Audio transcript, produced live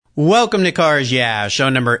Welcome to Cars Yeah, show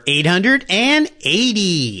number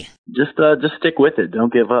 880. Just stick with it.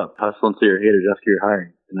 Don't give up. Hustle until you're haters after you're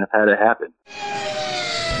hiring. And I've had it happen.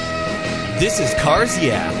 This is Cars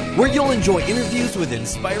Yeah, where you'll enjoy interviews with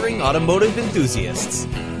inspiring automotive enthusiasts.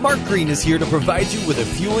 Mark Green is here to provide you with a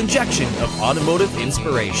fuel injection of automotive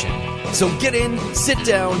inspiration. So get in, sit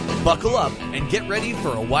down, buckle up, and get ready for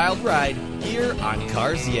a wild ride here on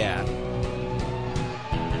Cars Yeah.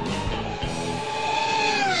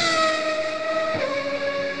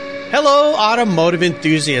 Hello, automotive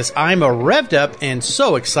enthusiasts. I'm revved up and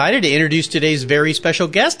so excited to introduce today's very special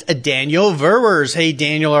guest, Daniel Verwers. Hey,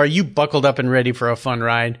 Daniel, are you buckled up and ready for a fun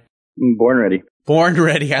ride? Born ready. Born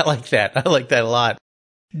ready. I like that. I like that a lot.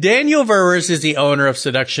 Daniel Verwers is the owner of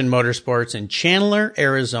Seduction Motorsports in Chandler,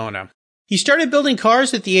 Arizona. He started building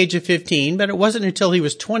cars at the age of 15, but it wasn't until he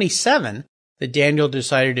was 27 that Daniel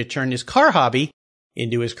decided to turn his car hobby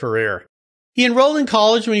into his career. He enrolled in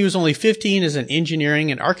college when he was only 15 as an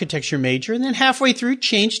engineering and architecture major, and then halfway through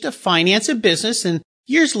changed to finance and business, and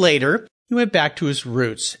years later, he went back to his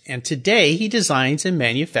roots. And today, he designs and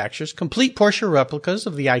manufactures complete Porsche replicas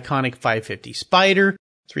of the iconic 550 Spyder,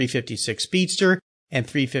 356 Speedster, and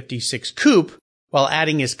 356 Coupe, while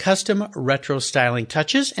adding his custom retro styling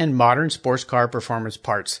touches and modern sports car performance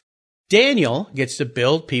parts. Daniel gets to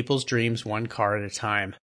build people's dreams one car at a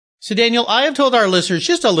time. So Daniel, I have told our listeners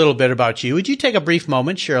just a little bit about you. Would you take a brief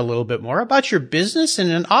moment, share a little bit more about your business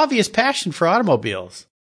and an obvious passion for automobiles?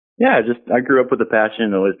 Yeah, I grew up with a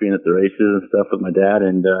passion, always being at the races and stuff with my dad,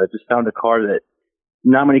 and just found a car that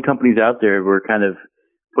not many companies out there were kind of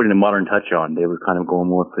putting a modern touch on. They were kind of going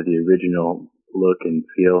more for the original look and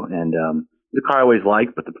feel, and the car I always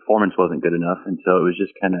liked, but the performance wasn't good enough, and so it was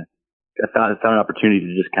just kind of, I found an opportunity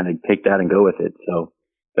to just kind of take that and go with it. So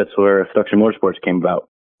that's where Seduction Motorsports came about.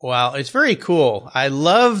 Wow, it's very cool. I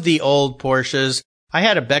love the old Porsches. I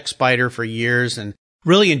had a Beck Spyder for years and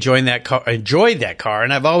really enjoyed that car.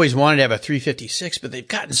 And I've always wanted to have a 356, but they've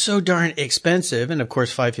gotten so darn expensive. And of course,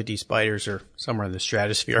 550 Spyders are somewhere in the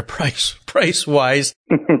stratosphere price wise.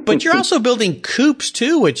 But you're also building coupes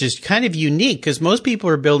too, which is kind of unique because most people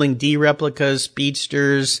are building D replicas,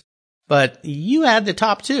 speedsters, but you had the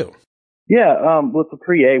top two. Yeah, with the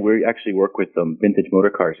Pre-A, we actually work with Vintage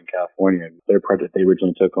Motor Cars in California. Their project they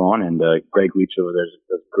originally took on, and Greg Leach over there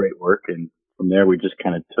does great work. And from there, we just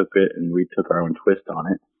kind of took it and we took our own twist on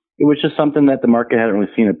it. It was just something that the market hadn't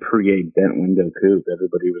really seen, a Pre-A bent window coupe.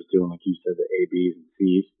 Everybody was doing, like you said, the A, Bs, and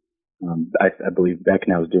Cs. I believe Beck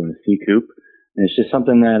now is doing a C coupe. And it's just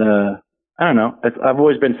something that, I don't know. I've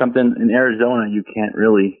always been something in Arizona, you can't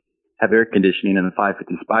really have air conditioning in a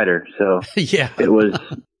 550 Spyder. So yeah, it was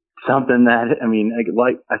something that, I mean, I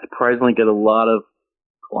surprisingly get a lot of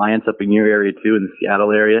clients up in your area too, in the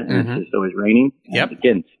Seattle area, and it's just always raining. Yep. And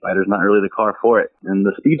again, Spyder's not really the car for it. And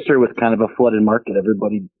the Speedster was kind of a flooded market.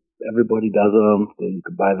 Everybody does them. You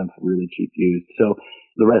could buy them for really cheap used. So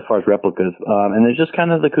the rest, as far as replicas, and it's just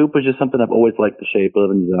kind of, the coupe was just something I've always liked the shape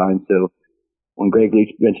of and design. So when Greg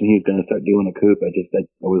Leach mentioned he was going to start doing a coupe, I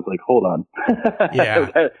was like, hold on. Yeah.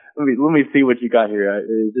 let me see what you got here.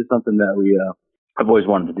 It's just something that I've always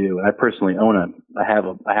wanted to do. I personally own I have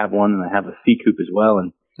one, and I have a C coupe as well.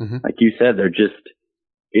 And like you said, they're just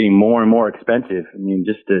getting more and more expensive. I mean,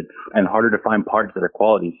 and harder to find parts that are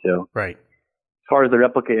quality. So right. As far as the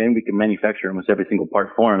replica, and we can manufacture almost every single part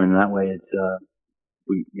for them, and that way it's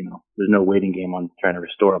there's no waiting game on trying to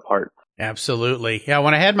restore a part. Absolutely. Yeah,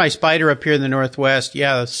 when I had my Spyder up here in the Northwest,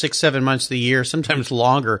 6-7 months of the year, sometimes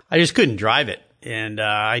longer, I just couldn't drive it. And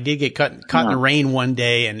I did get caught in the rain one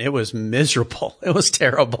day, and it was miserable. It was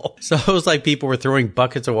terrible. So it was like people were throwing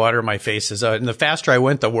buckets of water in my faces. And the faster I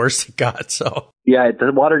went, the worse it got. So yeah,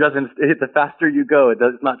 the water doesn't. The faster you go,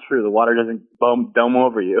 it's not true. The water doesn't dome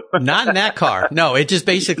over you. Not in that car. No, it just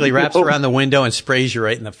basically wraps around the window and sprays you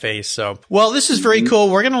right in the face. So, well, this is very cool.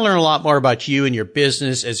 We're going to learn a lot more about you and your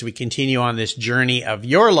business as we continue on this journey of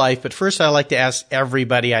your life. But first, I like to ask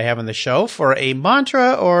everybody I have on the show for a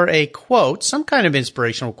mantra or a quote, some kind of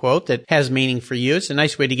inspirational quote that has meaning for you. It's a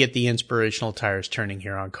nice way to get the inspirational tires turning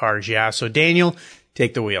here on Cars Yeah. So, Daniel,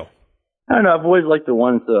 take the wheel. I don't know. I've always liked the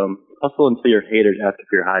ones, hustle until your haters ask if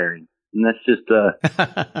you're hiring. And that's just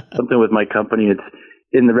something with my company. It's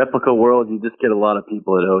in the replica world, you just get a lot of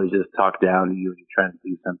people that always just talk down to you when you're trying to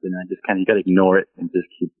do something. And you got to ignore it and just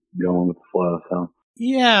keep going with the flow. So.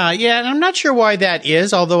 Yeah. And I'm not sure why that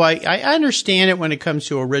is, although I understand it when it comes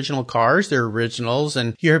to original cars. They're originals,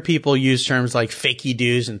 and you hear people use terms like fakey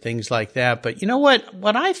doos and things like that. But you know what?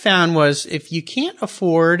 What I found was if you can't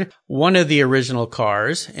afford one of the original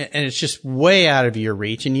cars and it's just way out of your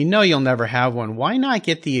reach and you know you'll never have one, why not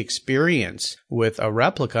get the experience with a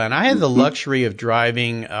replica. And I had the luxury of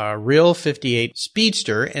driving a real 58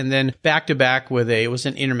 Speedster and then back to back with it was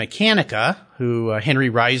an Intermechanica, who Henry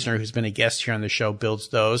Reisner, who's been a guest here on the show, builds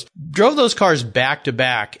those. Drove those cars back to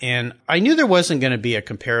back, and I knew there wasn't going to be a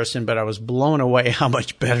comparison, but I was blown away how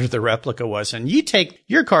much better the replica was. And you take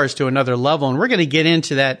your cars to another level, and we're going to get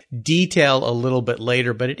into that detail a little bit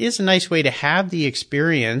later, but it is a nice way to have the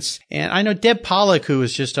experience. And I know Deb Pollock, who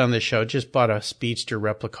was just on the show, just bought a Speedster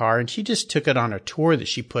replica car, and she just took it on a tour that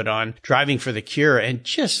she put on driving for the Cure and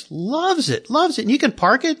just loves it. And you can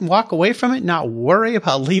park it and walk away from it, not worry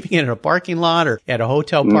about leaving it in a parking lot or at a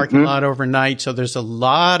hotel parking lot overnight. So there's a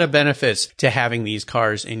lot of benefits to having these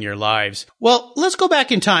cars in your lives. Well, let's go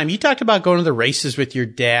back in time. You talked about going to the races with your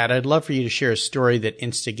dad. I'd love for you to share a story that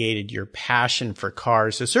instigated your passion for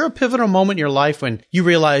cars. Is there a pivotal moment in your life when you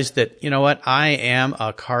realized that, you know what, I am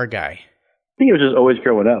a car guy? I think it was just always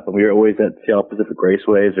growing up. We were always at Seattle Pacific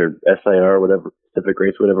Raceways or SIR, whatever, Pacific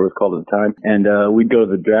Raceway, whatever it was called at the time. And we'd go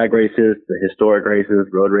to the drag races, the historic races,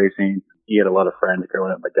 road racing. He had a lot of friends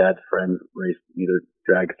growing up. My dad's friends raced either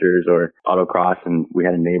dragsters or autocross, and we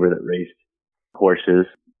had a neighbor that raced horses.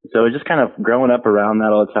 So it was just kind of growing up around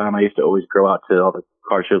that all the time. I used to always go out to all the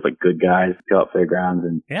car shows like Good Guys, go out fairgrounds,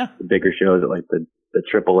 and the bigger shows at like the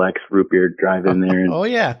Triple X root beer drive in there. And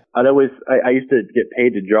I used to get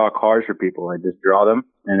paid to draw cars for people. I'd just draw them,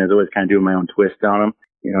 and I was always kind of doing my own twist on them.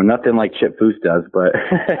 You know, nothing like Chip Foose does, but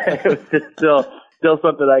it was just still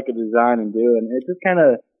something I could design and do. And it just kind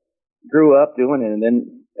of grew up doing it. And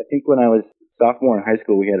then I think when I was sophomore in high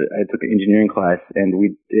school, I took an engineering class, and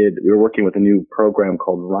we were working with a new program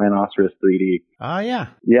called Rhinoceros 3D. Oh,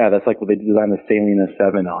 yeah. Yeah, that's like what they designed the Salina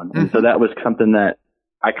 7 on. And so that was something that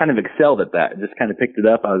I kind of excelled at that. I just kind of picked it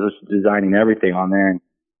up. I was just designing everything on there and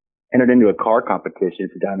entered into a car competition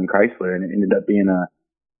for Diamond Chrysler, and it ended up being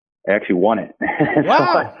I actually won it.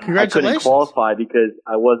 Wow. So Congratulations. I couldn't qualify because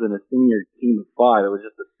I wasn't a senior team of 5. I was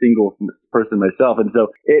just a single person myself. And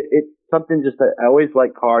so it's something just that I always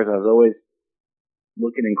liked cars. I was always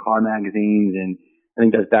looking in car magazines, and I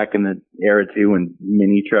think that's back in the era too when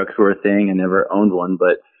mini trucks were a thing. I never owned one,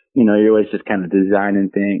 but you know, you're always just kind of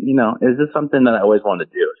designing things. You know, is this something that I always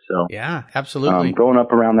wanted to do? So yeah, absolutely. Growing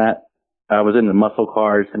up around that, I was into muscle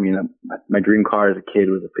cars. I mean, my dream car as a kid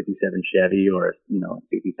was a 57 Chevy or a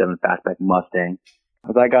 67 Fastback Mustang.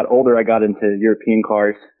 As I got older, I got into European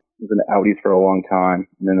cars. I was into Audis for a long time,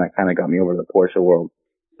 and then that kind of got me over to the Porsche world.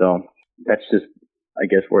 So that's just, I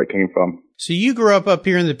guess, where it came from. So you grew up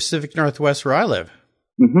here in the Pacific Northwest where I live.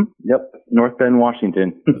 Yep. North Bend,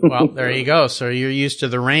 Washington. Well, there you go. So you're used to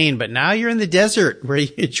the rain, but now you're in the desert where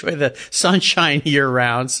you enjoy the sunshine year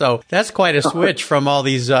round. So that's quite a switch from all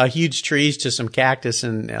these huge trees to some cactus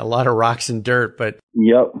and a lot of rocks and dirt. But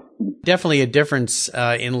yep. Definitely a difference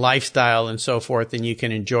in lifestyle and so forth, and you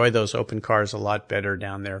can enjoy those open cars a lot better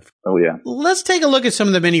down there. Oh, yeah. Let's take a look at some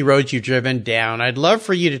of the many roads you've driven down. I'd love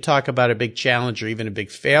for you to talk about a big challenge or even a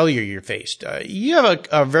big failure you faced. You have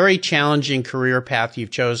a very challenging career path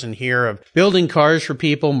you've chosen here of building cars for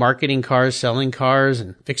people, marketing cars, selling cars,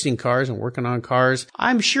 and fixing cars and working on cars.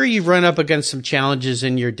 I'm sure you've run up against some challenges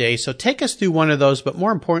in your day, so take us through one of those, but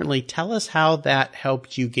more importantly, tell us how that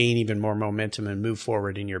helped you gain even more momentum and move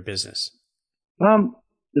forward in your business.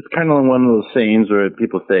 It's kind of one of those sayings where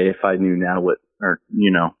people say, if I knew now what, or,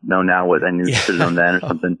 know now what I knew should have known then or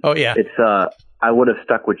something. Oh, yeah. It's, I would have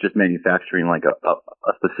stuck with just manufacturing like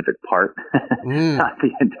a specific part, not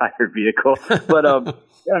the entire vehicle. But, I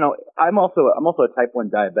don't know, I'm also a type 1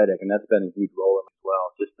 diabetic, and that's been a huge role in it as well.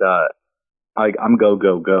 Just, I'm go,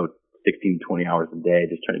 16 to 20 hours a day,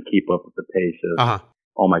 just trying to keep up with the pace of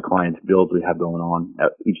all my clients' builds we have going on.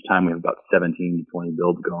 Each time we have about 17 to 20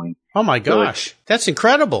 builds going. Oh my gosh, so that's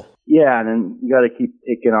incredible. Yeah, and then you got to keep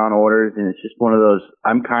taking on orders, and it's just one of those.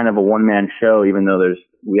 I'm kind of a one-man show, even though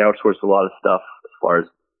we outsource a lot of stuff as far as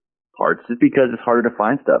parts, just because it's harder to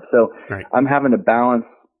find stuff. So I'm having to balance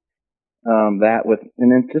that with,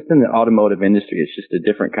 and then just in the automotive industry, it's just a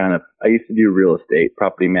different kind of. I used to do real estate,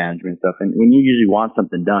 property management stuff, and when you usually want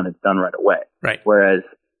something done, it's done right away. Right. Whereas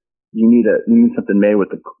you need something made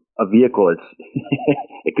with a vehicle.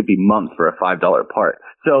 It could be months for a $5 part.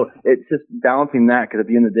 So it's just balancing that, because at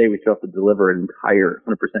the end of the day, we still have to deliver an entire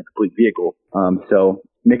 100% complete vehicle. So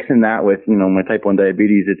mixing that with, my type 1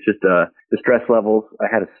 diabetes, it's just, the stress levels. I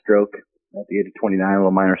had a stroke at the age of 29, a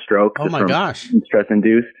little minor stroke. Oh my gosh. Stress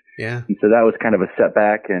induced. Yeah. And so that was kind of a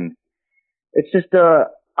setback, and it's just,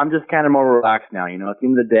 I'm just kind of more relaxed now. At the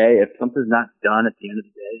end of the day, if something's not done at the end of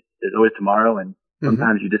the day, there's always tomorrow, and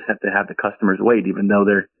sometimes you just have to have the customers wait, even though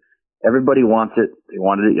everybody wants it. They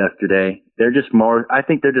wanted it yesterday. I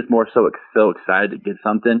think they're just more so excited to get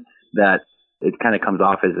something that it kind of comes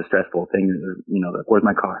off as a stressful thing. You know, like, where's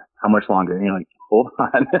my car? How much longer? And you're like, hold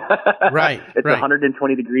on. Right. It's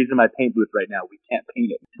 120 degrees in my paint booth right now. We can't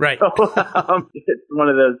paint it. Right. So it's one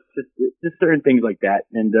of those just certain things like that.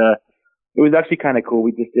 And it was actually kind of cool.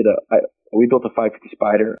 We just we built a 550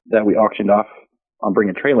 Spider that we auctioned off on Bring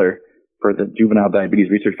a Trailer for the Juvenile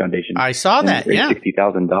Diabetes Research Foundation. I saw that. Yeah.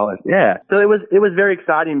 $60,000. Yeah. So it was very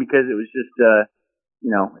exciting because it was just, you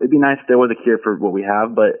know, it'd be nice if there was a cure for what we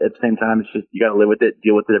have, but at the same time, it's just, you got to live with it,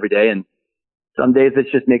 deal with it every day. And some days it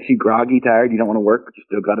just makes you groggy, tired. You don't want to work, but you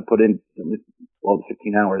still got to put in at least 12 to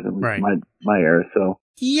 15 hours in right. my era. So.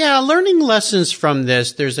 Yeah, learning lessons from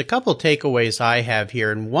this. There's a couple takeaways I have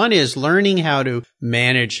here. And one is learning how to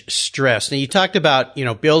manage stress. Now, you talked about, you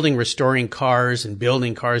know, building, restoring cars and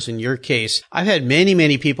building cars in your case. I've had many,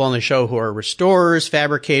 many people on the show who are restorers,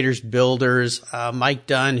 fabricators, builders. Mike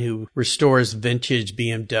Dunn, who restores vintage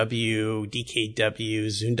BMW, DKW,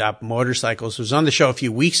 Zundap motorcycles, was on the show a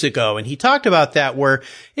few weeks ago. And he talked about that, where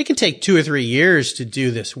it can take 2 or 3 years to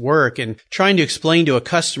do this work, and trying to explain to a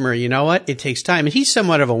customer, you know what, it takes time. And he's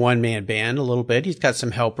somewhat of a one-man band a little bit. He's got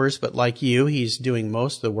some helpers, but like you, he's doing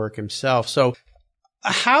most of the work himself. So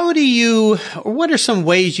what are some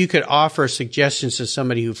ways you could offer suggestions to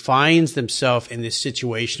somebody who finds themselves in this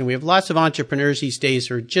situation? We have lots of entrepreneurs these days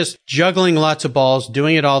who are just juggling lots of balls,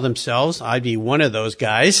 doing it all themselves. I'd be one of those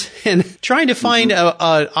guys, and trying to find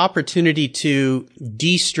an opportunity to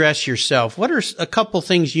de-stress yourself. What are a couple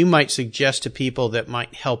things you might suggest to people that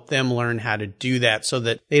might help them learn how to do that so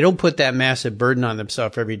that they don't put that massive burden on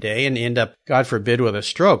themselves every day and end up, God forbid, with a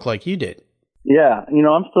stroke like you did? Yeah, you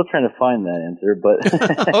know, I'm still trying to find that answer, but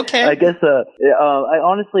okay. I guess I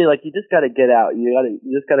honestly, like, you just got to get out. You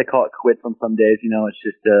just got to call it quits on some days. You know, it's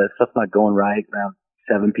just stuff's not going right around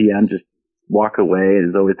 7 p.m. Just walk away.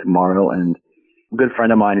 There's always tomorrow. And a good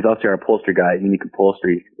friend of mine, he's also our upholstery guy, Unique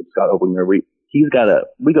Upholstery, Scott Oblinger. We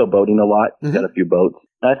go boating a lot. He's got a few boats.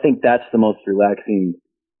 And I think that's the most relaxing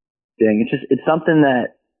thing. It's something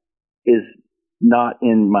that is not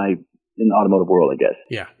in the automotive world, I guess.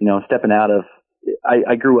 Yeah. You know, stepping out of,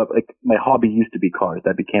 I grew up, like, my hobby used to be cars.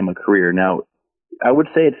 That became a career. Now, I would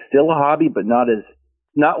say it's still a hobby, but not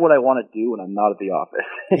what I want to do when I'm not at the office.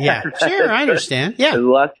 Yeah, sure, I understand. Yeah. The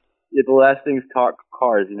last things talk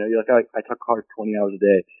cars, you know, you're like, I talk cars 20 hours a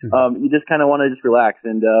day. You just kind of want to just relax.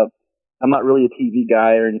 And, I'm not really a TV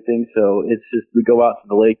guy or anything. So it's just, we go out to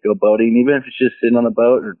the lake, go boating, even if it's just sitting on a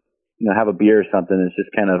boat or, you know, have a beer or something. It's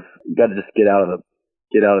just kind of, you got to just get out of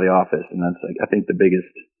the office. And that's, like, I think the biggest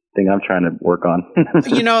thing I'm trying to work on.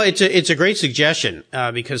 You know, it's a great suggestion,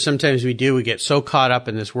 because sometimes we get so caught up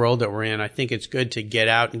in this world that we're in. I think it's good to get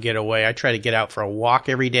out and get away. I try to get out for a walk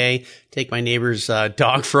every day, take my neighbor's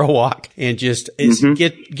dog for a walk, and just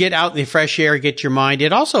get out in the fresh air, get your mind.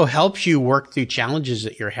 It also helps you work through challenges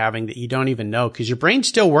that you're having that you don't even know, because your brain's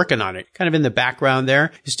still working on it, kind of in the background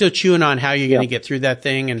there. You're still chewing on how you're going to get through that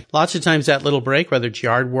thing. And lots of times that little break, whether it's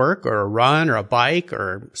yard work or a run or a bike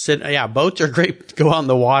or boats are great to go out in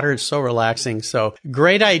the water. It's so relaxing. So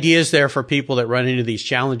great ideas there for people that run into these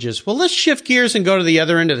challenges. Well, let's shift gears and go to the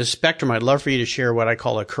other end of the spectrum. I'd love for you to share what I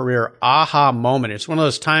call a career aha moment. It's one of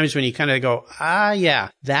those times when you kind of go, yeah,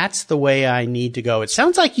 that's the way I need to go. It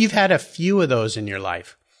sounds like you've had a few of those in your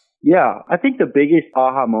life. Yeah, I think the biggest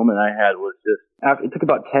aha moment I had was just, it took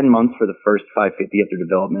about 10 months for the first 550 after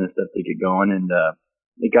development and stuff to get going. And,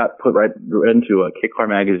 it got put right into a Kit Car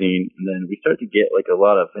magazine. And then we started to get, like, a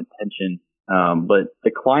lot of attention. But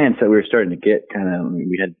the clients that we were starting to get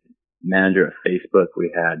we had manager of Facebook,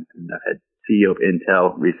 I had CEO of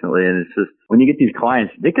Intel recently, and it's just, when you get these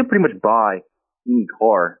clients, they can pretty much buy any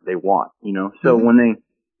car they want, you know? So when they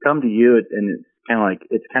come to you, and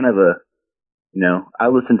it's kind of a, you know, I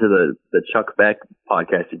listened to the Chuck Beck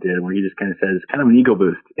podcast you did, where he just kind of says it's kind of an ego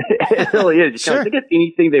boost. It really is. They get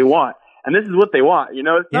anything they want, and this is what they want, you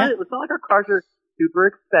know? It's not like our cars are super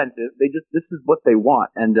expensive. This is what they want.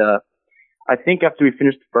 And, I think after we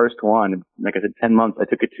finished the first one, like I said, 10 months, I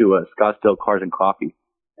took it to Scottsdale Cars and Coffee.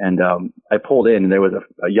 And I pulled in, and there was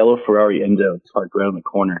a yellow Ferrari Enzo parked right on the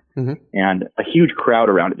corner, and a huge crowd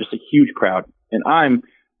around it, just a huge crowd. And I'm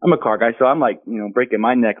a car guy, so I'm like, you know, breaking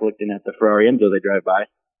my neck looking at the Ferrari Enzo they drive by.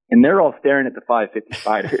 And they're all staring at the 550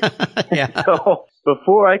 Spider. So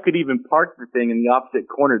before I could even park the thing in the opposite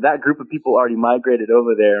corner, that group of people already migrated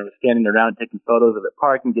over there and was standing around taking photos of it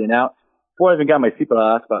parking, getting out. Before I even got my seatbelt,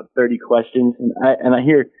 I asked about 30 questions, and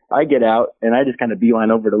I get out, and I just kind of beeline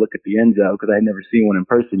over to look at the Enzo because I had never seen one in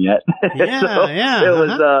person yet. It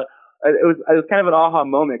was kind of an aha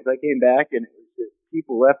moment, because I came back and it was just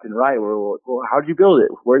people left and right were, well, how'd you build it?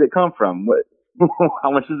 Where'd it come from?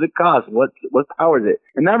 How much does it cost? What powers it?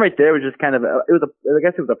 And that right there was just kind of, I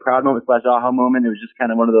guess it was a proud moment / aha moment. It was just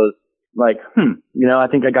kind of one of those, like, I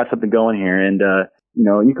think I got something going here. And,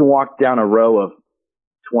 you can walk down a row of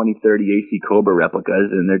 20, 30 AC Cobra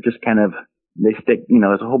replicas, and they're just kind of, they stick,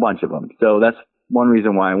 there's a whole bunch of them. So that's one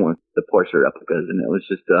reason why I went with the Porsche replicas. And it was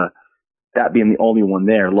just, that being the only one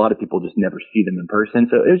there, a lot of people just never see them in person.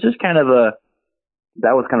 So it was just kind of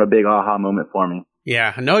that was kind of a big aha moment for me.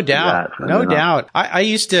 Yeah, no doubt. No doubt. I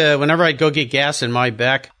used to, whenever I'd go get gas in my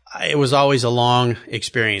Beck, it was always a long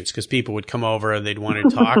experience because people would come over and they'd want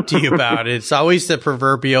to talk to you about it. It's always the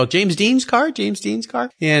proverbial James Dean's car.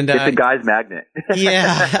 And it's a guy's magnet.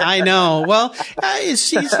 Yeah, I know. Well,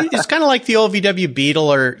 it's kind of like the old VW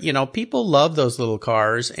Beetle, or, people love those little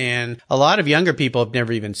cars, and a lot of younger people have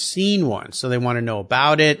never even seen one. So they want to know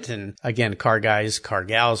about it. And again, car guys, car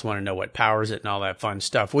gals want to know what powers it and all that fun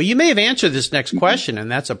stuff. Well, you may have answered this next question,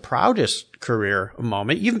 and that's a proudest career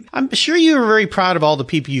moment. I'm sure you are very proud of all the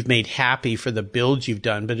people you've made happy for the builds you've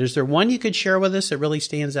done, but is there one you could share with us that really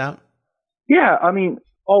stands out? Yeah, I mean,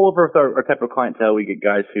 all over with our type of clientele, you get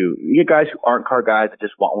guys who aren't car guys that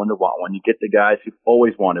just want one. You get the guys who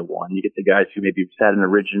always wanted one. You get the guys who maybe had an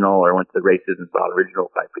original or went to the races and saw an original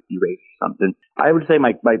 550 race or something. I would say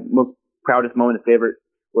my most proudest moment and favorite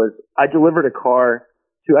was I delivered a car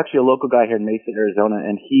to actually a local guy here in Mesa, Arizona,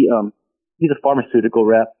 and he's a pharmaceutical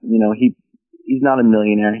rep. He's not a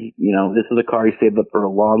millionaire. This was a car he saved up for a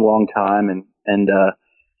long, long time. And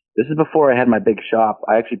this is before I had my big shop.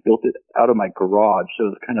 I actually built it out of my garage. So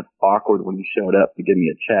it was kind of awkward when he showed up to give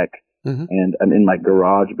me a check. Mm-hmm. And I'm in my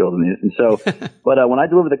garage building this. And so, but when I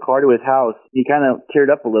delivered the car to his house, he kind of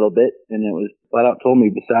teared up a little bit, and it was flat out told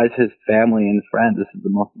me, besides his family and his friends, this is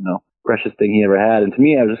the most, precious thing he ever had. And to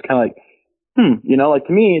me, I was just kind of like,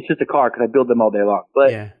 to me, it's just a car because I build them all day long.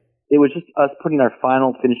 But yeah. It was just us putting our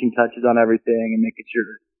final finishing touches on everything and making sure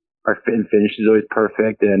our fit and finish is always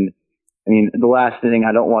perfect. And I mean, the last thing,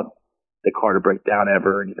 I don't want the car to break down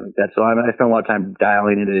ever or anything like that. So I spent a lot of time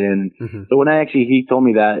dialing it in. Mm-hmm. So when he told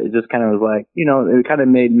me that, it just kind of was like, it kind of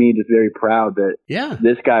made me just very proud that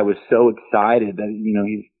this guy was so excited that,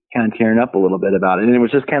 he's kind of tearing up a little bit about it. And it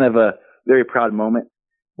was just kind of a very proud moment.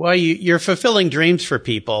 Well, you're fulfilling dreams for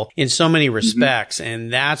people in so many respects,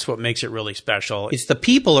 and that's what makes it really special. It's the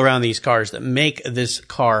people around these cars that make this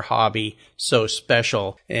car hobby so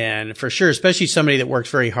special. And for sure, especially somebody that works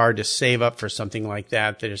very hard to save up for something like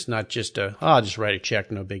that it's not just I'll just write a check,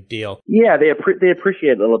 no big deal. Yeah, they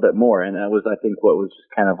appreciate it a little bit more. And that was, I think, what was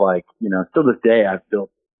just kind of like, still this day, I've built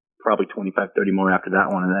probably 25, 30 more after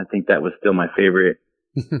that one. And I think that was still my favorite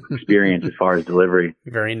experience as far as delivery.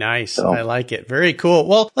 Very nice. So. I like it. Very cool.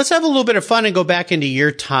 Well, let's have a little bit of fun and go back into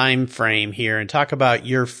your time frame here and talk about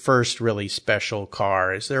your first really special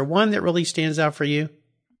car. Is there one that really stands out for you?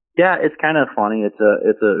 Yeah, it's kind of funny. It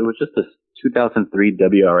was just a 2003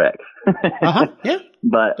 WRX. Yeah.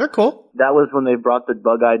 But they're cool. That was when they brought the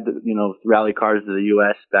bug-eyed, rally cars to the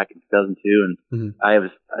U.S. back in 2002. And I was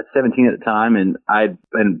 17 at the time, and I'd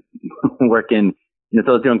been working. So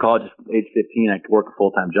I was doing college at age 15. I could work a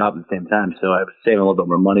full-time job at the same time. So I was saving a little bit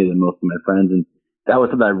more money than most of my friends. And that was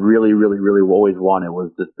something I really, really, really always wanted, was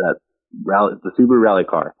just the Subaru rally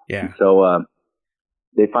car. Yeah. And so,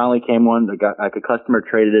 they finally came one. A customer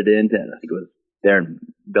traded it in. I think it was there in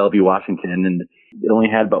Bellevue, Washington. And it only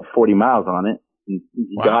had about 40 miles on it. And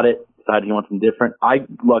he got it, decided he wanted something different. I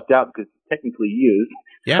lucked out because it's technically used.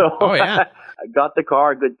 Yeah. So I got the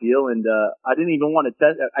car, a good deal, and I didn't even want to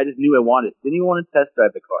test. I just knew I wanted. Didn't even want to test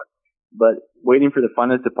drive the car. But waiting for the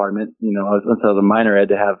finance department, since I was a minor, I had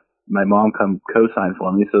to have my mom come co-sign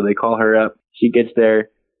for me. So they call her up. She gets there.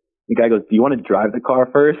 The guy goes, "Do you want to drive the car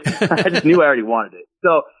first?" I just knew I already wanted it.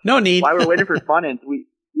 So no need. While we were waiting for finance,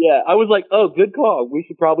 I was like, "Oh, good call. We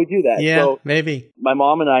should probably do that." Yeah, so maybe. My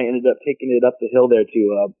mom and I ended up taking it up the hill there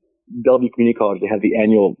to Bellevue Community College. They have the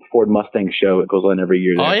annual Ford Mustang show. It goes on every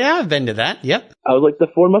year there. Oh, yeah, I've been to that. Yep. I was like, the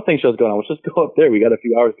Ford Mustang show's going on. Let's just go up there. We got a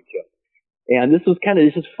few hours to kill. And this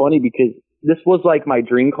is funny because this was like my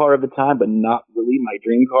dream car of the time, but not really my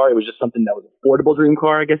dream car. It was just something that was an affordable dream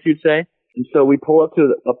car, I guess you'd say. And so we pull up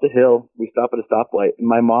the hill. We stop at a stoplight, and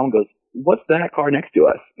my mom goes, "What's that car next to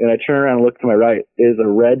us?" And I turn around and look to my right. It is a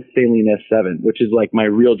red Saleen S7, which is like my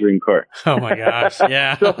real dream car. Oh my gosh.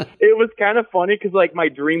 Yeah. So it was kind of funny because like my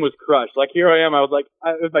dream was crushed. Like here I am. I was like,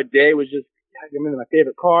 my day was just, I'm in my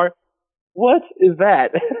favorite car. What is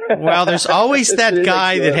that? Well, there's always that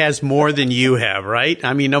guy that has more than you have, right?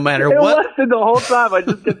 I mean, no matter what. what. It was the whole time. I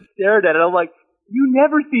just kept staring at it. I'm like, you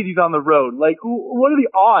never see these on the road. Like, what are the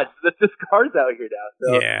odds that this car's out here now?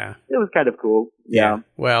 So yeah. it was kind of cool. Yeah.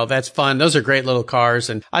 Well, that's fun. Those are great little cars.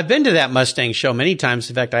 And I've been to that Mustang show many times.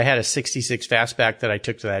 In fact, I had a 66 Fastback that I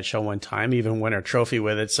took to that show one time, even won a trophy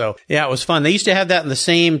with it. So yeah, it was fun. They used to have that in the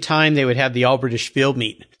same time they would have the All British Field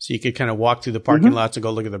Meet. So you could kind of walk through the parking lots and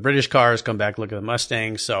go look at the British cars, come back, look at the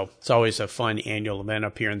Mustangs. So it's always a fun annual event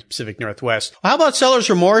up here in the Pacific Northwest. Well, how about seller's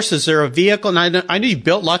remorse? Is there a vehicle? And I know you've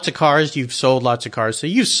built lots of cars. You've sold lots of cars. So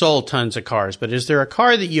you've sold tons of cars, but is there a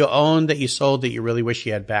car that you own that you sold that you really wish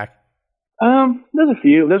you had back? There's a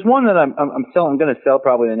few. There's one that I'm selling. I'm going to sell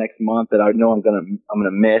probably the next month that I know I'm going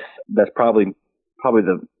to miss. That's probably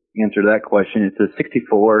the answer to that question. It's a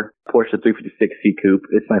 64 Porsche 356 C Coupe.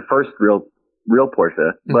 It's my first real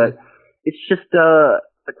Porsche, but it's just,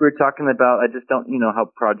 like we were talking about, I just don't, how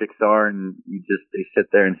projects are, and they sit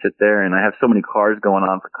there, and I have so many cars going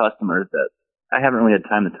on for customers that I haven't really had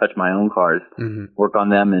time to touch my own cars, work on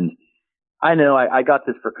them. And I know I got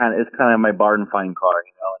this for it's kind of my bargain find car, and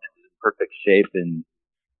it's in perfect shape. And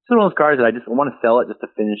it's one of those cars that I just want to sell it just to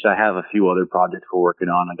finish. I have a few other projects we're working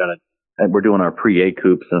on. We're doing our pre-A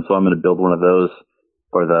coupes, and so I'm going to build one of those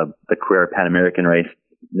for the Carrera Pan American race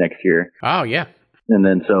next year. Oh, yeah. And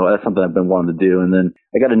then, so that's something I've been wanting to do. And then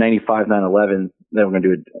I got a 95 911 that we're going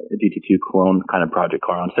to do a GT2 clone kind of project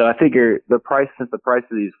car on. So I figure since the price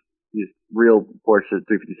of these real Porsche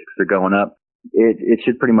 356s are going up, it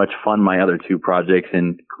should pretty much fund my other two projects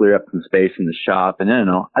and clear up some space in the shop. And I don't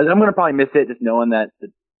know, I'm going to probably miss it, just knowing that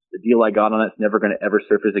the deal I got on it's never going to ever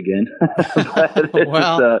surface again.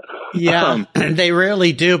 They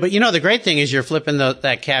rarely do. But the great thing is you're flipping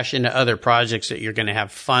that cash into other projects that you're going to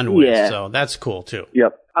have fun with. Yeah. So that's cool too.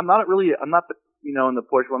 Yep. I'm not in the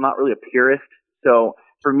Porsche, I'm not really a purist. So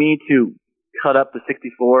for me to cut up the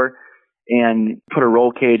 64 and put a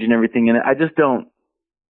roll cage and everything in it, I just don't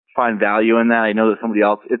find value in that. I know that somebody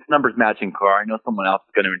else, it's numbers matching car. I know someone else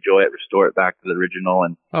is going to enjoy it, restore it back to the original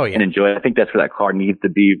and enjoy it. I think that's where that car needs to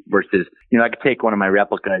be versus, I could take one of my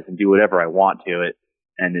replicas and do whatever I want to it,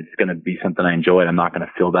 and it's going to be something I enjoy and I'm not going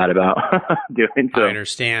to feel bad about doing so. I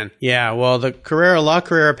understand. Yeah. Well, the La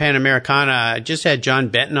Carrera Pan Americana, I just had John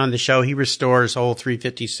Benton on the show. He restores old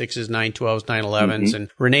 356s, 912s, 911s,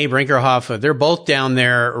 and Renee Brinkerhoff. They're both down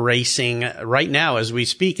there racing right now as we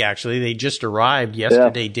speak, actually. They just arrived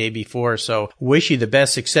yesterday, day before. So wish you the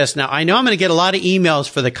best success. Now, I know I'm going to get a lot of emails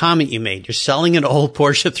for the comment you made. You're selling an old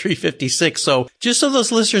Porsche 356. So just so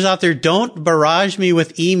those listeners out there don't barrage me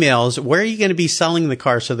with emails, where are you going to be selling the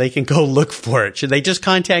car so they can go look for it? Should they just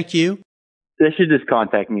contact you? They should just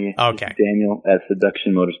contact me. Okay. Daniel at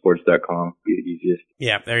seductionmotorsports.com. Be the easiest.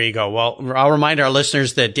 Yeah, there you go. Well, I'll remind our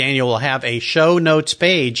listeners that Daniel will have a show notes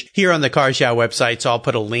page here on the Cars Yeah website, so I'll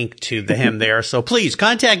put a link to him there. So please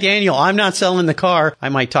contact Daniel. I'm not selling the car. I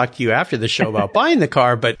might talk to you after the show about buying the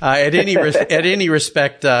car, but at any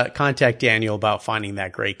respect, contact Daniel about finding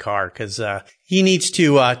that great car, because he needs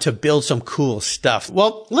to build some cool stuff.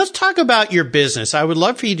 Well, let's talk about your business. I would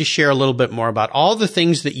love for you to share a little bit more about all the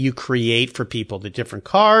things that you create for people, the different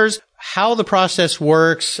cars, how the process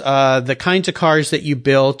works, the kinds of cars that you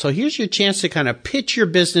build. So here's your chance to kind of pitch your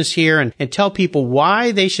business here and tell people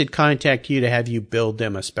why they should contact you to have you build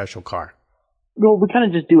them a special car. Well, we kind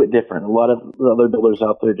of just do it different. A lot of other builders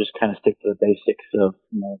out there just kind of stick to the basics of,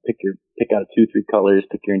 pick out 2-3 colors,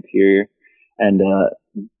 pick your interior, and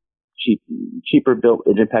cheaper built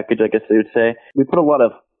engine package, I guess they would say. We put a lot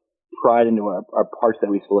of pride into our parts that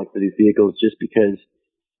we select for these vehicles just because,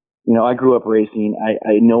 I grew up racing.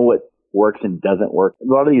 I know what works and doesn't work.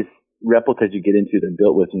 A lot of these replicas you get into, they're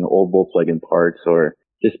built with, old Volkswagen parts or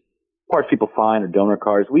just parts people find or donor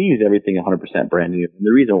cars. We use everything 100% brand new. And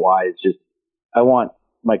the reason why is just, I want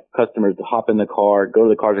my customers to hop in the car, go to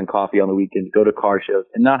the Cars and Coffee on the weekends, go to car shows,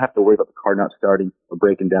 and not have to worry about the car not starting or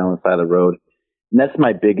breaking down on the side of the road. And that's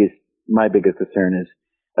my biggest concern is,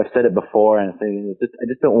 I've said it before and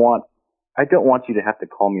I don't want you to have to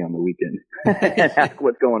call me on the weekend and ask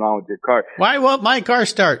what's going on with your car. Why won't my car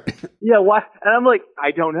start? Yeah, why? And I'm like,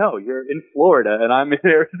 I don't know. You're in Florida and I'm in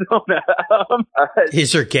Arizona.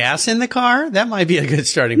 Is there gas in the car? That might be a good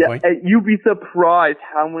starting point. You'd be surprised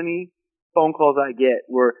how many phone calls I get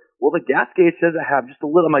where, well, the gas gauge says I have just a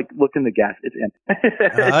little. I'm like, look in the gas. It's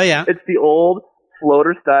empty. Oh, yeah. It's the old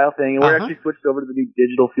floater style thing. And we're actually switched over to the new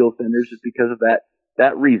digital fuel senders just because of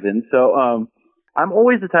that reason. So, I'm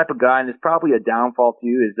always the type of guy, and it's probably a downfall to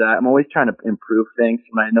you, is that I'm always trying to improve things.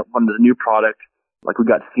 When there's a new product, like we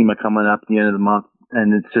got SEMA coming up at the end of the month,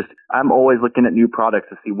 and it's just, I'm always looking at new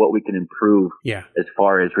products to see what we can improve as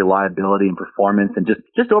far as reliability and performance and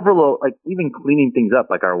just overall, like even cleaning things up,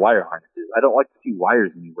 like our wire harnesses. I don't like to see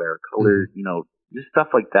wires anywhere, color, just stuff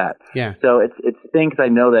like that. Yeah. So it's things I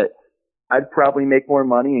know that I'd probably make more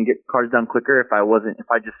money and get cars done quicker if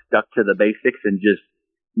I just stuck to the basics and just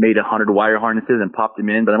made 100 wire harnesses and popped them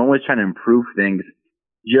in. But I'm always trying to improve things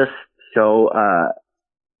just so, I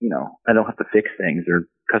don't have to fix things or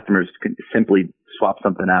customers can simply swap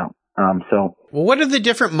something out. Well, what are the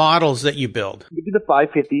different models that you build? We do the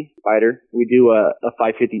 550 Spider. We do a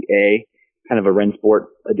 550A, kind of a Rennsport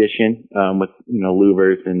edition, with,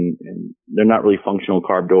 louvers and they're not really functional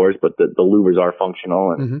carb doors, but the louvers are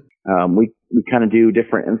functional. And, we kind of do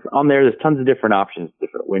different, and on there's tons of different options,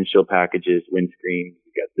 different windshield packages, windscreens.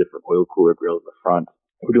 We got different oil cooler grills in the front.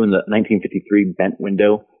 We're doing the 1953 bent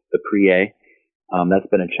window, the Pre-A. That's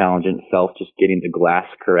been a challenge in itself, just getting the glass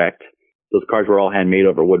correct. Those cars were all handmade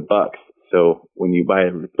over wood bucks. So when you buy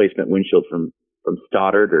a replacement windshield from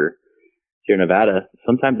Stoddard or Sierra Nevada,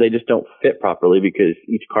 sometimes they just don't fit properly because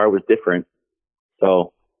each car was different.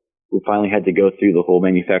 So we finally had to go through the whole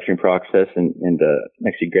manufacturing process and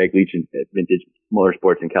actually Greg Leach at Vintage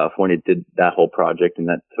Motorsports in California did that whole project, and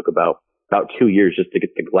that took about 2 years just to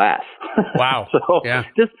get the glass. Wow.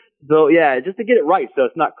 Just to get it right, so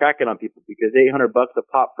it's not cracking on people, because $800 a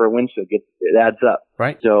pop for a windshield it adds up.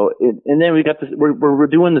 Right. So, and then we got this. We're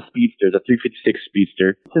doing the Speedster, the 356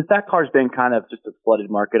 Speedster. Since that car's been kind of just a flooded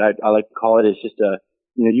market, I like to call it. It's just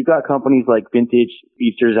you got companies like Vintage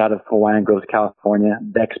Speedsters out of Hawaiian Groves, California.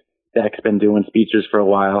 Beck's been doing Speedsters for a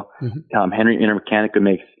while. Henry Intermechanica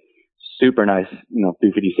makes super nice,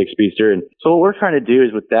 356 Speedster. And so what we're trying to do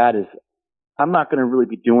is with that is, I'm not going to really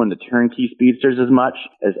be doing the turnkey Speedsters as much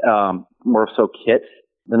as more so kits.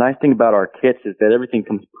 The nice thing about our kits is that everything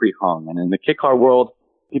comes pre-hung. And in the kit car world,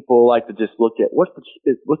 people like to just look at what's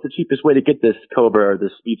the cheapest way to get this Cobra or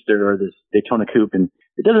this Speedster or this Daytona Coupe. And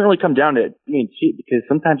it doesn't really come down to it being cheap, because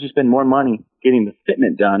sometimes you spend more money getting the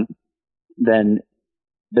fitment done than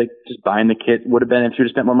just buying the kit would have been if you would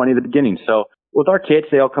have spent more money at the beginning. So with our kits,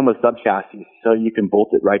 they all come with sub chassis, so you can bolt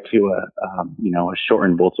it right to a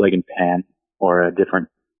shortened Volkswagen pan or a different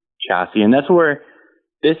chassis. And that's where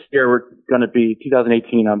this year we're going to be,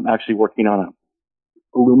 2018, I'm actually working on an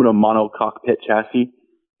aluminum mono cockpit chassis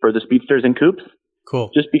for the Speedsters and Coupes.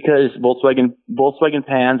 Cool. Just because Volkswagen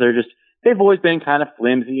pans are they've always been kind of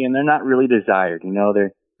flimsy and they're not really desired. You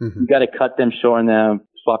got to cut them, shorten them,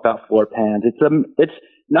 swap out floor pans. It's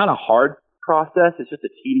not a hard process. It's just a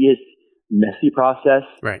tedious, messy process.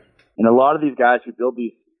 Right. And a lot of these guys who build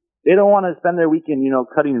these, they don't want to spend their weekend,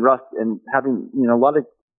 cutting rust and having, a lot of,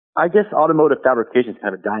 I guess automotive fabrication is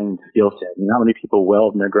kind of a dying skill set. Not many people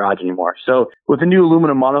weld in their garage anymore. So with the new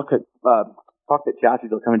aluminum monocoque cockpit chassis,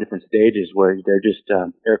 they'll come in different stages where they're just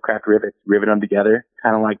aircraft rivets, rivet them together,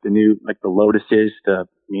 kind of like the Lotuses,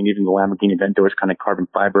 even the Lamborghini Aventadors, kind of carbon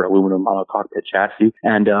fiber aluminum monocoque cockpit chassis.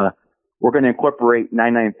 And we're going to incorporate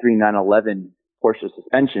 993, 911 Porsche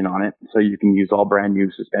suspension on it, so you can use all brand new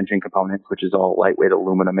suspension components, which is all lightweight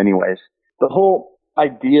aluminum anyways. The whole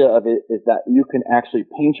idea of it is that you can actually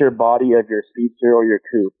paint your body of your Speedster or your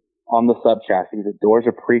Coupe on the sub chassis. The doors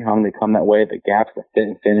are pre-hung. They come that way. The gaps, the fit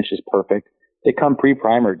and finish is perfect. They come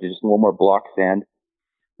pre-primered, just one more block sand.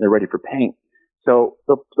 They're ready for paint. So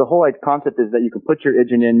the whole concept is that you can put your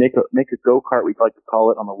engine in, make a go-kart, we like to call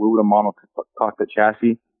it, on the aluminum mono cockpit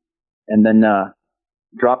chassis, and then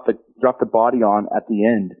drop the body on at the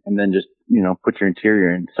end, and then just put your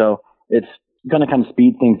interior in. So it's going to kind of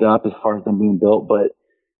speed things up as far as them being built, but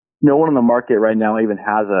no one on the market right now even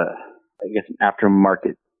has an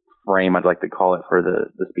aftermarket frame, I'd like to call it, for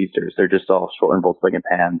the Speedsters. They're just all shortened Volkswagen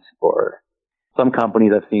pans, or some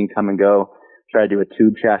companies I've seen come and go try to do a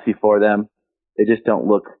tube chassis for them. They just don't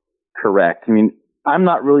look correct. I'm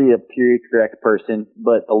not really a period correct person,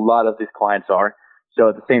 but a lot of these clients are. So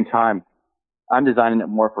at the same time, I'm designing it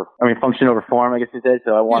more for, function over form, I guess you say.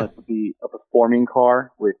 So I want it to be a performing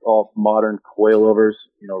car with all modern coilovers,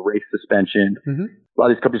 race suspension. A lot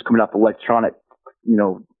of these companies coming out with electronic,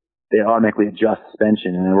 they automatically adjust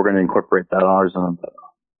suspension, and then we're going to incorporate that ours on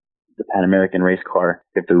the Pan American race car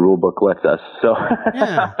if the rule book lets us. So,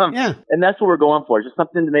 and that's what we're going for. Just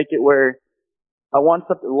something to make it where I want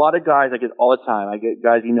something. A lot of guys, I get all the time. I get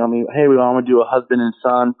guys email me, hey, we want to do a husband and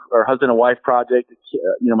son or husband and wife project.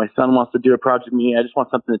 My son wants to do a project with me. I just want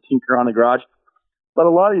something to tinker on the garage. But a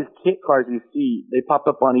lot of these kit cars you see, they pop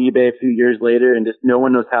up on eBay a few years later, and just no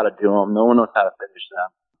one knows how to do them. No one knows how to finish them.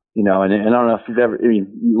 And I don't know if you've ever,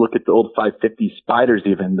 you look at the old 550 Spiders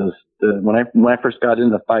even, when I first got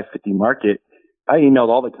into the 550 market, I emailed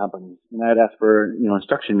all the companies and I'd ask for,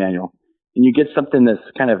 instruction manual. And you get something that's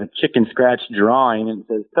kind of a chicken scratch drawing and it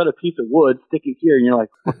says, cut a piece of wood, stick it here. And you're like,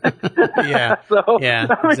 yeah. So yeah,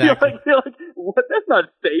 exactly. you're like, what? That's not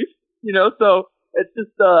safe. So it's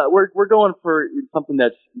just we're going for something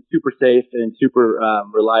that's super safe and super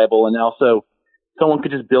reliable, and also someone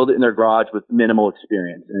could just build it in their garage with minimal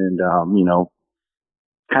experience, and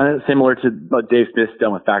kind of similar to what Dave Smith's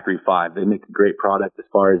done with Factory 5. They make a great product as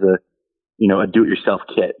far as a do-it-yourself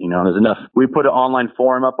kit. There's enough. We put an online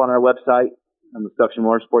forum up on our website on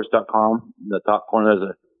seductionmotorsports.com. In the top corner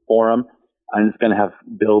there's a forum, and it's going to have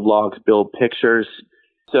build logs, build pictures.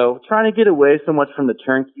 So trying to get away so much from the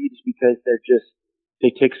turnkey just because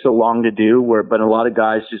they take so long to do, but a lot of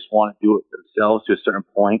guys just want to do it themselves to a certain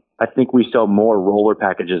point. I think we sell more roller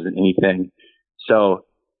packages than anything. So,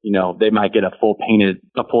 they might get a full painted,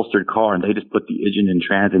 upholstered car and they just put the engine and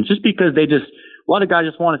trans in just because a lot of guys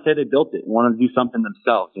just want to say they built it and want to do something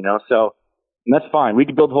themselves, so. And that's fine. We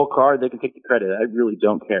can build the whole car. They can take the credit. I really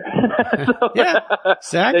don't care. Yeah,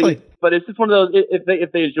 exactly. But it's just one of those,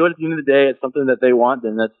 if they enjoy it at the end of the day, it's something that they want,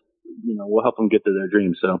 then that's, we'll help them get to their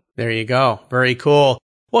dreams. So there you go. Very cool.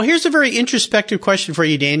 Well, here's a very introspective question for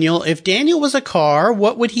you, Daniel. If Daniel was a car,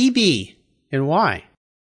 what would he be and why?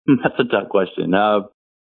 That's a tough question.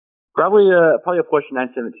 Probably a Porsche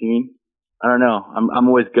 917. I don't know. I'm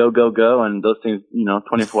always go, and those things,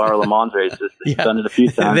 24-hour Le Mans races. Yeah. Done it a few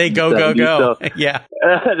times. They go. So, yeah.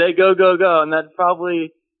 They go. And that's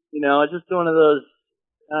probably, it's just one of those,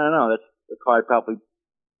 I don't know, that's the car I'd probably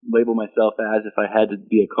label myself as if I had to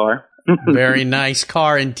be a car. Very nice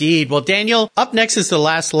car indeed. Well, Daniel, up next is the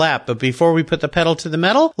last lap. But before we put the pedal to the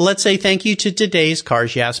metal, let's say thank you to today's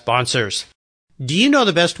Cars Yeah sponsors. Do you know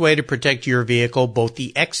the best way to protect your vehicle, both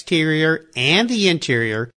the exterior and the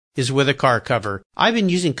interior, is with a car cover? I've been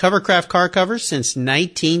using Covercraft car covers since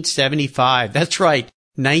 1975. That's right,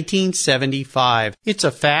 1975. It's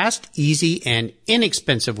a fast, easy, and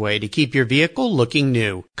inexpensive way to keep your vehicle looking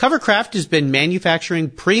new. Covercraft has been manufacturing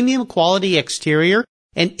premium quality exterior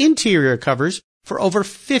and interior covers for over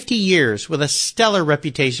 50 years with a stellar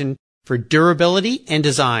reputation for durability and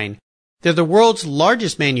design. They're the world's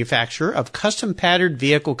largest manufacturer of custom patterned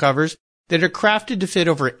vehicle covers that are crafted to fit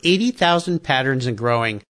over 80,000 patterns and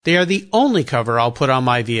growing. They are the only cover I'll put on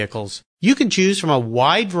my vehicles. You can choose from a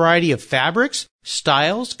wide variety of fabrics,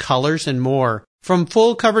 styles, colors, and more. From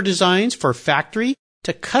full cover designs for factory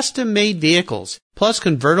to custom-made vehicles, plus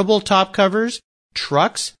convertible top covers,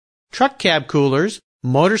 trucks, truck cab coolers,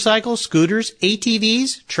 motorcycles, scooters,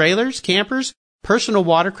 ATVs, trailers, campers, personal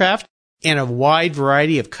watercraft, and a wide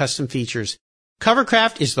variety of custom features.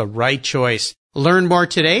 Covercraft is the right choice. Learn more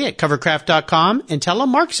today at covercraft.com and tell them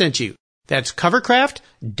Mark sent you. That's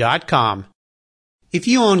covercraft.com. If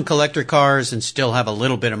you own collector cars and still have a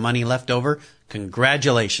little bit of money left over,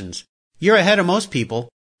 congratulations. You're ahead of most people.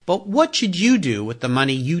 But what should you do with the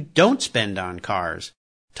money you don't spend on cars?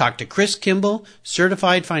 Talk to Chris Kimball,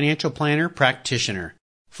 certified financial planner practitioner.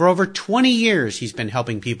 For over 20 years, he's been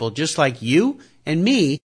helping people just like you and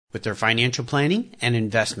me with their financial planning and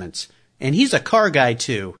investments. And he's a car guy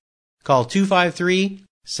too. Call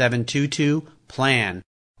 253-722-PLAN.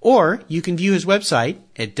 Or you can view his website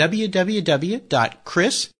at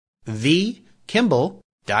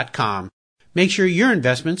www.chrisvkimball.com. Make sure your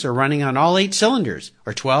investments are running on all 8 cylinders,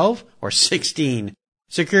 or 12, or 16.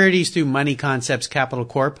 Securities through Money Concepts Capital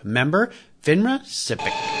Corp. Member, FINRA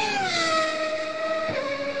SIPC.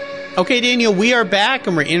 Okay, Daniel, we are back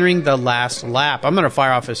and we're entering the last lap. I'm going to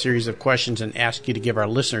fire off a series of questions and ask you to give our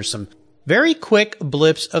listeners some very quick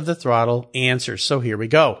blips of the throttle answers. So here we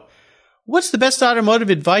go. What's the best automotive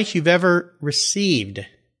advice you've ever received?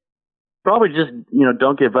 Probably just,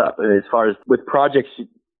 don't give up. As far as with projects can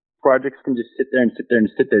just sit there.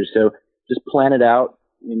 So just plan it out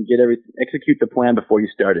and execute the plan before you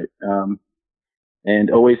start it.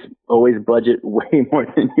 And always budget way more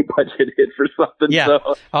than you budgeted for something. Yeah,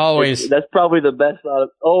 so always. That's probably the best.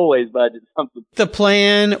 Always budget something. The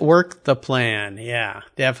plan, work the plan. Yeah,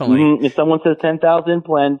 definitely. Mm-hmm. If someone says 10,000,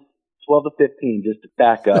 plan 12 to 15 just to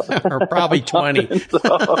back up. Or probably 20.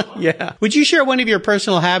 So. Yeah. Would you share one of your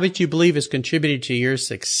personal habits you believe has contributed to your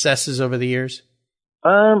successes over the years?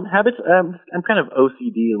 Habits, I'm kind of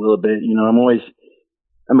OCD a little bit.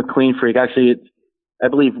 I'm a clean freak. Actually, I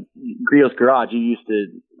believe Griot's Garage, you used to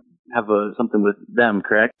have something with them,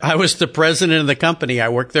 correct? I was the president of the company. I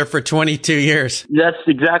worked there for 22 years. That's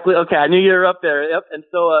exactly, okay. I knew you were up there. Yep. And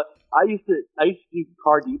so, I used to do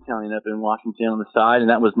car detailing up in Washington on the side, and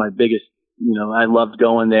that was my biggest, I loved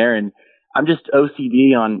going there. And I'm just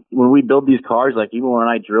OCD on when we build these cars, like even when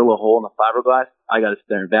I drill a hole in the fiberglass, I got to sit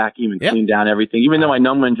there and vacuum and clean down everything, even though I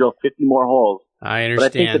know I'm going to drill 50 more holes. I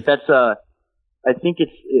understand. But I think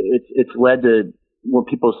it's led to what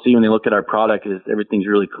people see when they look at our product is everything's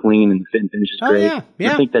really clean and fit and finish is great.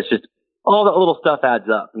 Yeah. I think that's just all that little stuff adds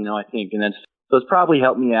up, I think. And So it's probably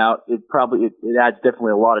helped me out. It adds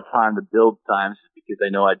definitely a lot of time to build times because I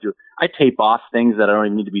know I tape off things that I don't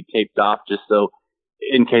even need to be taped off just so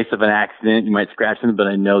in case of an accident, you might scratch them, but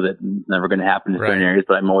I know that it's never going to happen in certain areas,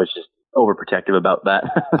 but I'm always just overprotective about that.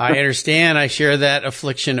 I understand. I share that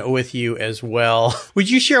affliction with you as well. Would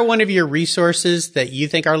you share one of your resources that you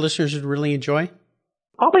think our listeners would really enjoy?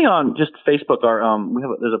 Probably on just Facebook.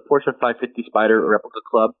 There's a Porsche 550 Spider replica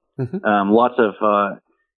club. Mm-hmm. Lots of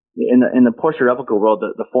in the Porsche replica world,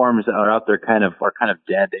 the forums that are out there are kind of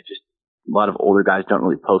dead. A lot of older guys don't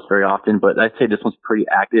really post very often, but I'd say this one's pretty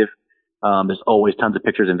active. There's always tons of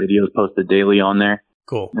pictures and videos posted daily on there.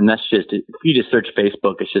 Cool. And that's just, if you just search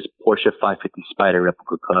Facebook, it's just Porsche 550 Spider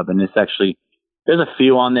Replica Club. And it's actually, there's a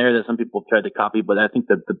few on there that some people have tried to copy, but I think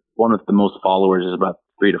that the one with the most followers is about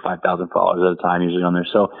 3,000 to 5,000 followers at a time usually on there.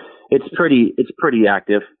 So it's pretty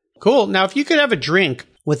active. Cool. Now, if you could have a drink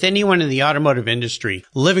with anyone in the automotive industry,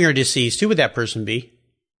 living or deceased, who would that person be?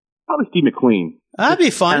 Probably Steve McQueen. That'd be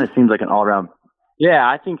fun. Kind of seems like an all-around. Yeah,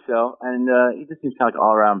 I think so. And he just seems kind of like an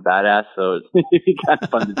all-around badass, so it'd be kind of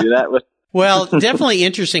fun to do that with. Well, definitely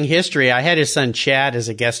interesting history. I had his son Chad as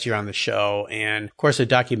a guest here on the show. And of course, a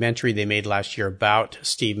documentary they made last year about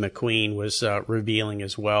Steve McQueen was revealing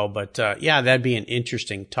as well. But yeah, that'd be an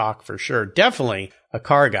interesting talk for sure. Definitely a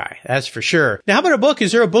car guy. That's for sure. Now, how about a book?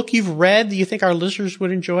 Is there a book you've read that you think our listeners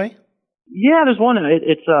would enjoy? Yeah, there's one.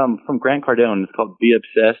 It's from Grant Cardone. It's called Be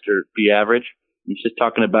Obsessed or Be Average. It's just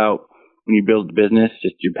talking about when you build a business,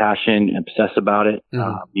 just your passion, obsess about it.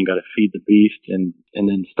 You got to feed the beast and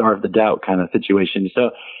then starve the doubt kind of situation.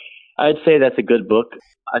 So I'd say that's a good book.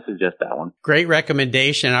 I suggest that one. Great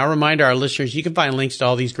recommendation. I'll remind our listeners, you can find links to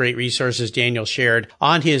all these great resources Daniel shared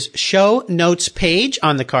on his show notes page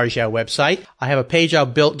on the Cars Yeah website. I have a page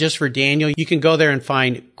I've built just for Daniel. You can go there and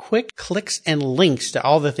find quick clicks and links to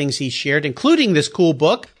all the things he shared, including this cool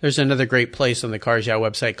book. There's another great place on the Cars Yeah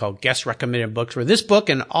website called Guest Recommended Books, where this book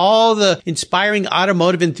and all the inspiring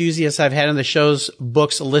automotive enthusiasts I've had on the show's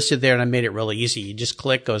books listed there, and I made it really easy. You just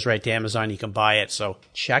click, goes right to Amazon, you can buy it. So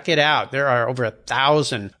check it out. There are over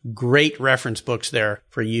 1,000 great reference books there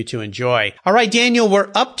for you to enjoy. All right, Daniel,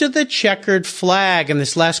 we're up to the checkered flag, and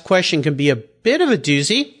this last question can be a bit of a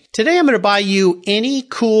doozy. Today, I'm going to buy you any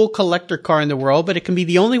cool collector car in the world, but it can be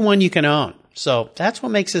the only one you can own. So that's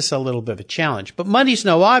what makes this a little bit of a challenge. But money's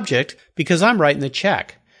no object because I'm writing the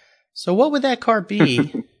check. So what would that car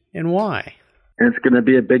be and why? It's going to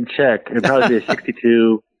be a big check. It'd probably be a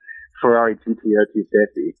 62 Ferrari GTO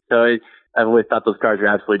 250. So I've always thought those cars are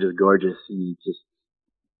absolutely just gorgeous, and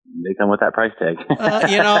they come with that price tag.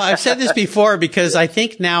 I've said this before because I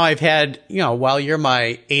think now I've had, while you're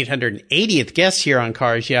my 880th guest here on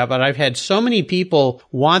Cars Yeah, but I've had so many people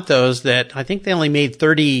want those that I think they only made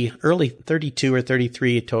 32 or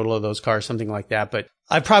 33 total of those cars, something like that. But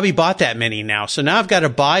I've probably bought that many now. So now I've got to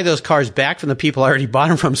buy those cars back from the people I already bought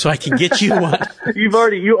them from so I can get you one.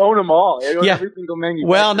 You own them all. Yeah. Every single manufacturer.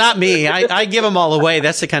 Well, not me. I give them all away.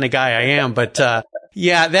 That's the kind of guy I am. But,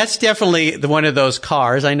 yeah, that's definitely one of those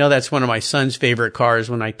cars. I know that's one of my son's favorite cars.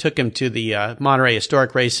 When I took him to the Monterey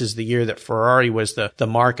Historic Races the year that Ferrari was the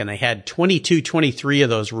mark, and they had 23 of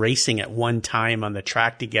those racing at one time on the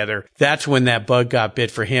track together. That's when that bug got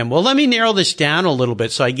bit for him. Well, let me narrow this down a little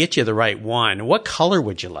bit so I get you the right one. What color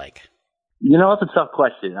would you like? That's a tough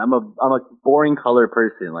question. I'm a boring color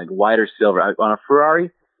person, like white or silver. On a Ferrari,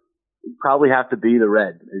 it'd probably have to be the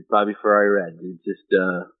red. It'd probably be Ferrari red. It's just,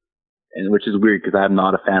 and which is weird because I'm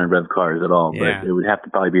not a fan of red cars at all, but it would have to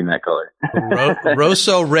probably be in that color.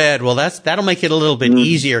 Rosso red. Well, that'll make it a little bit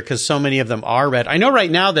easier because so many of them are red. I know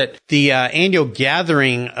right now that the annual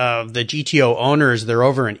gathering of the GTO owners, they're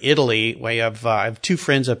over in Italy. I have two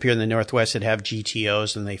friends up here in the Northwest that have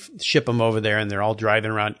GTOs, and they ship them over there, and they're all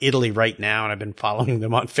driving around Italy right now, and I've been following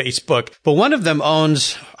them on Facebook. But one of them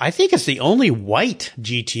owns, I think it's the only white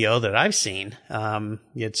GTO that I've seen.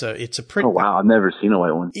 It's a pretty. Oh wow, I've never seen a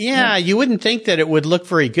white one. Yeah. You wouldn't think that it would look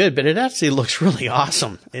very good, but it actually looks really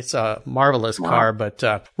awesome. It's a marvelous car, but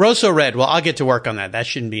Rosso red, well, I'll get to work on that. That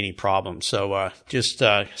shouldn't be any problem. So just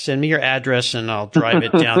send me your address and I'll drive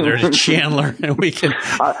it down there to Chandler and we can...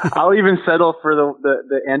 I'll even settle for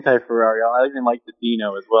the anti-Ferrari. I even like the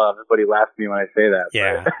Dino as well. Everybody laughs at me when I say that.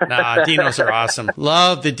 Yeah, Dinos are awesome.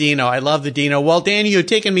 Love the Dino. I love the Dino. Well, Danny, you've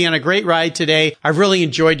taken me on a great ride today. I've really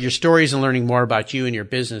enjoyed your stories and learning more about you and your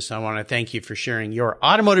business. I want to thank you for sharing your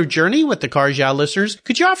automotive journey with the Cars Yeah listeners.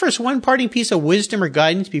 Could you offer us one parting piece of wisdom or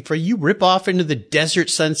guidance before you rip off into the desert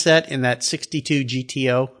sunset in that 62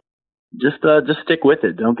 GTO? Just stick with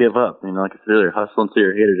it. Don't give up. Like I said earlier, hustle until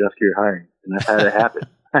you're haters after you're hiring. And I've had it happen.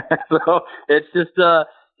 So it's just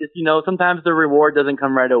just, sometimes the reward doesn't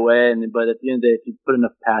come right away, but at the end of the day, if you put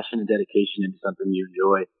enough passion and dedication into something you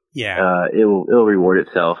enjoy, it'll reward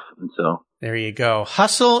itself. And so there you go.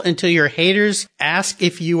 Hustle until your haters ask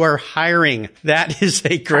if you are hiring. That is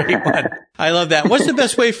a great one. I love that. What's the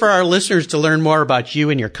best way for our listeners to learn more about you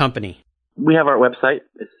and your company? We have our website.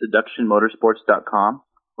 It's seductionmotorsports.com,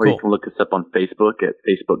 or you can look us up on Facebook at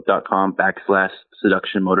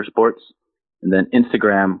facebook.com/Seduction Motorsports. And then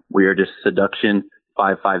Instagram, we are just Seduction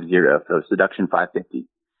 550, so Seduction 550.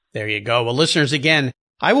 There you go. Well, listeners, again,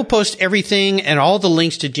 I will post everything and all the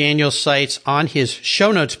links to Daniel's sites on his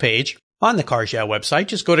show notes page on the Cars Yeah website.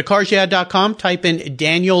 Just go to carsyeah.com, type in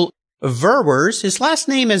Daniel Verwers. His last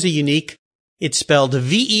name is a unique. It's spelled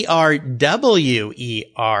Verwers,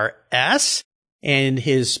 and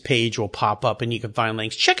his page will pop up and you can find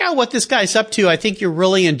links. Check out what this guy's up to. I think you'll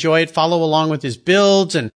really enjoy it. Follow along with his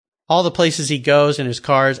builds and all the places he goes in his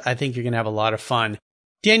cars. I think you're going to have a lot of fun.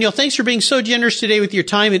 Daniel, thanks for being so generous today with your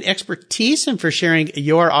time and expertise and for sharing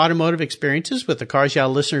your automotive experiences with the Cars Yeah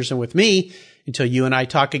listeners and with me. Until you and I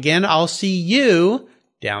talk again, I'll see you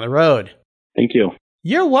down the road. Thank you.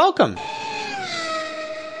 You're welcome.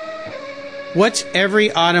 What's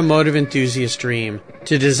every automotive enthusiast's dream?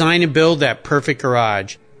 To design and build that perfect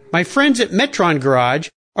garage. My friends at Metron Garage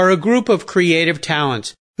are a group of creative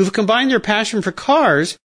talents who've combined their passion for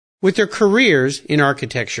cars with their careers in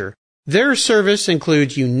architecture. Their service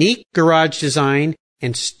includes unique garage design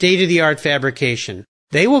and state-of-the-art fabrication.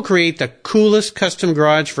 They will create the coolest custom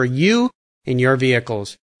garage for you and your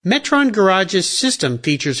vehicles. Metron Garage's system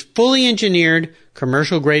features fully engineered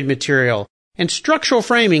commercial-grade material and structural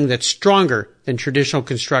framing that's stronger than traditional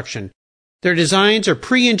construction. Their designs are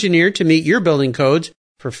pre-engineered to meet your building codes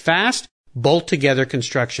for fast, bolt-together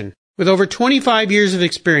construction. With over 25 years of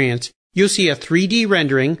experience, you'll see a 3D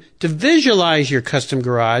rendering to visualize your custom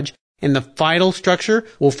garage, and the final structure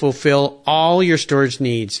will fulfill all your storage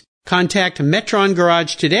needs. Contact Metron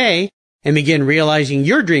Garage today and begin realizing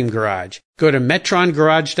your dream garage. Go to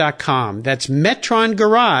metrongarage.com. That's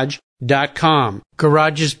metrongarage.com.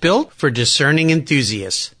 Garage is built for discerning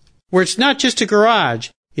enthusiasts. Where it's not just a garage,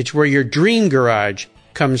 it's where your dream garage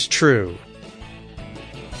comes true.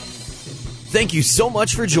 Thank you so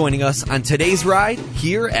much for joining us on today's ride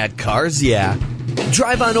here at Cars Yeah.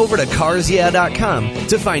 Drive on over to carsyeah.com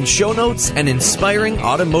to find show notes and inspiring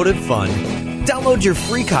automotive fun. Download your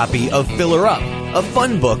free copy of Filler Up, a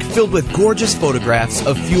fun book filled with gorgeous photographs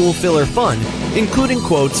of fuel filler fun, including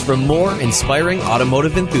quotes from more inspiring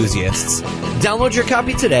automotive enthusiasts. Download your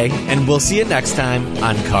copy today, and we'll see you next time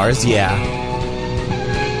on Cars Yeah.